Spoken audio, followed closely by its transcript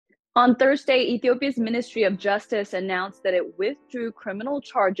On Thursday, Ethiopia's Ministry of Justice announced that it withdrew criminal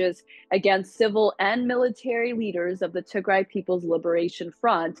charges against civil and military leaders of the Tigray People's Liberation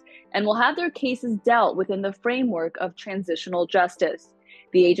Front and will have their cases dealt within the framework of transitional justice.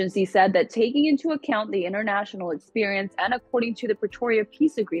 The agency said that taking into account the international experience and according to the Pretoria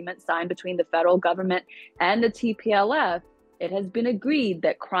Peace Agreement signed between the federal government and the TPLF, it has been agreed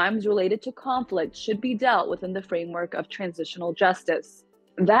that crimes related to conflict should be dealt within the framework of transitional justice.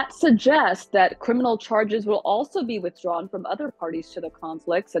 That suggests that criminal charges will also be withdrawn from other parties to the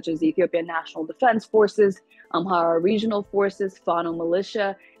conflict, such as the Ethiopian National Defense Forces, Amhara Regional Forces, Fano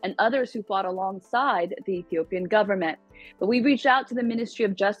Militia, and others who fought alongside the Ethiopian government. But we reached out to the Ministry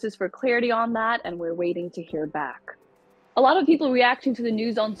of Justice for clarity on that, and we're waiting to hear back. A lot of people reacting to the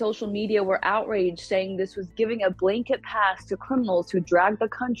news on social media were outraged, saying this was giving a blanket pass to criminals who dragged the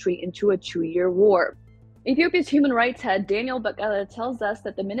country into a 2-year war. Ethiopia's human rights head Daniel Bakele tells us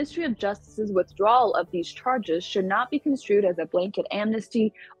that the Ministry of Justice's withdrawal of these charges should not be construed as a blanket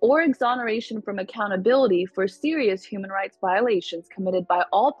amnesty or exoneration from accountability for serious human rights violations committed by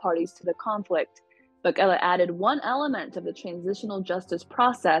all parties to the conflict. Bakele added one element of the transitional justice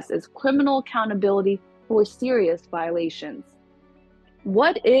process is criminal accountability for serious violations.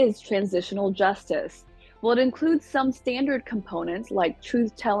 What is transitional justice? Well, it includes some standard components like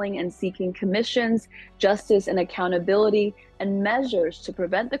truth-telling and seeking commissions, justice and accountability, and measures to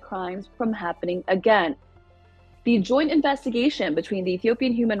prevent the crimes from happening again. The joint investigation between the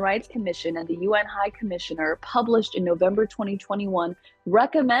Ethiopian Human Rights Commission and the UN High Commissioner, published in November 2021,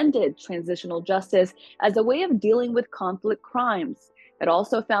 recommended transitional justice as a way of dealing with conflict crimes. It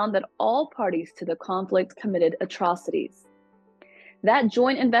also found that all parties to the conflict committed atrocities. That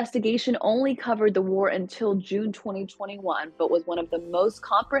joint investigation only covered the war until June 2021, but was one of the most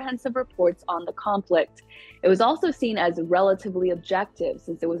comprehensive reports on the conflict. It was also seen as relatively objective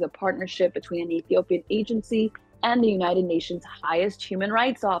since it was a partnership between an Ethiopian agency and the United Nations' highest human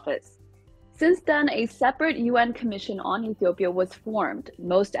rights office. Since then, a separate UN commission on Ethiopia was formed.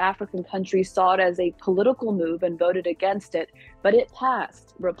 Most African countries saw it as a political move and voted against it, but it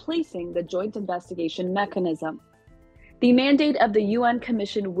passed, replacing the joint investigation mechanism. The mandate of the UN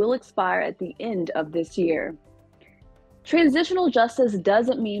Commission will expire at the end of this year. Transitional justice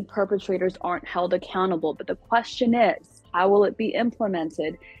doesn't mean perpetrators aren't held accountable, but the question is, how will it be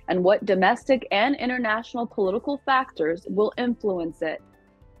implemented, and what domestic and international political factors will influence it?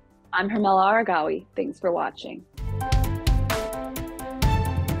 I'm Hermela Aragawi. Thanks for watching.